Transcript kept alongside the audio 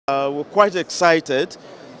We're quite excited.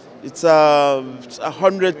 It's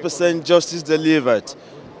 100% justice delivered.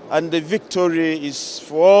 And the victory is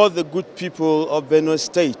for all the good people of Benue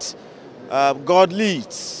State. God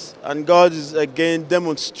leads, and God is again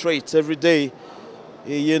demonstrates every day,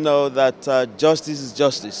 that justice is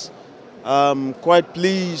justice. I'm quite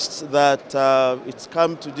pleased that it's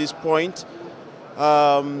come to this point.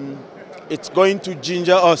 It's going to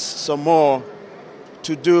ginger us some more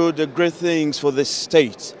to do the great things for the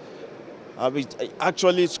state.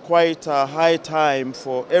 Actually, it's quite a high time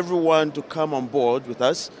for everyone to come on board with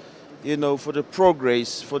us, for the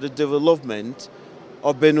progress, for the development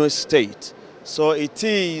of Benue State. So it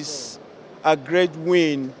is a great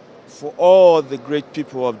win for all the great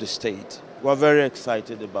people of the state. We're very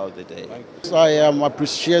excited about the day. I am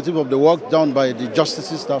appreciative of the work done by the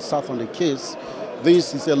justices that sat on the case.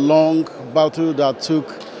 This is a long battle that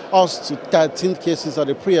took us to 13 cases at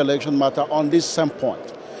the pre-election matter on this same point.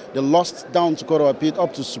 They lost down to Court of Appeal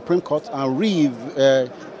up to Supreme Court and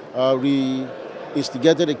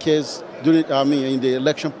re-instigated the case in the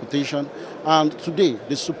election petition. And today,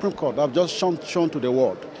 the Supreme Court have just shown to the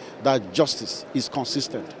world that justice is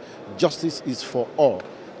consistent. Justice is for all.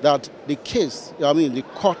 That the case, the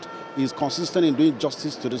court is consistent in doing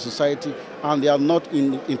justice to the society, and they are not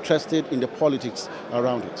interested in the politics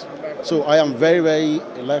around it. So I am very, very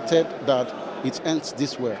elated that it ends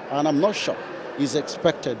this way. And I'm not sure it's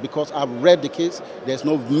expected because I've read the case. There's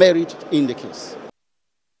no merit in the case.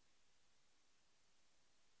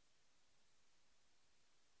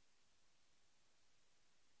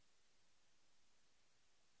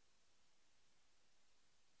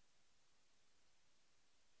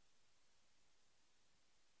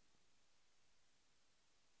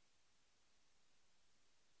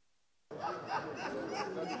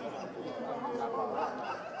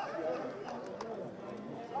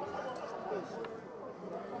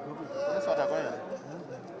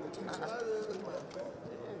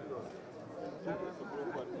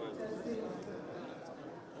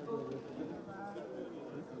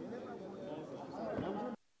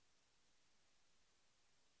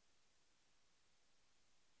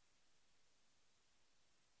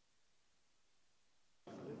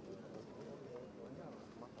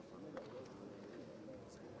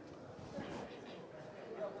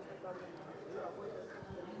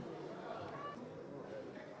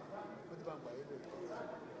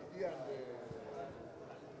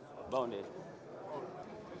 Bounded.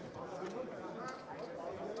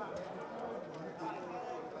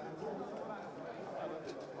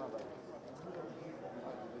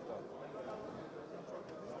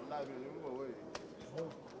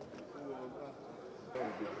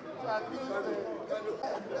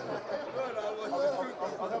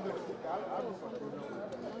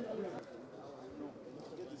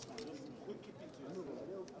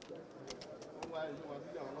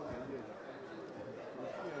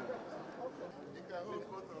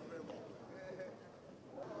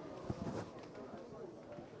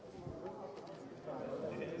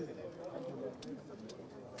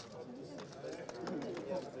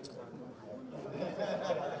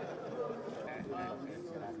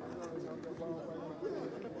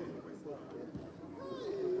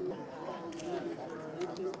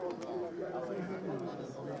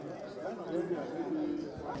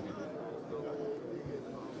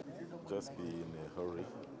 Just be in a hurry.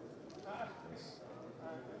 Yes.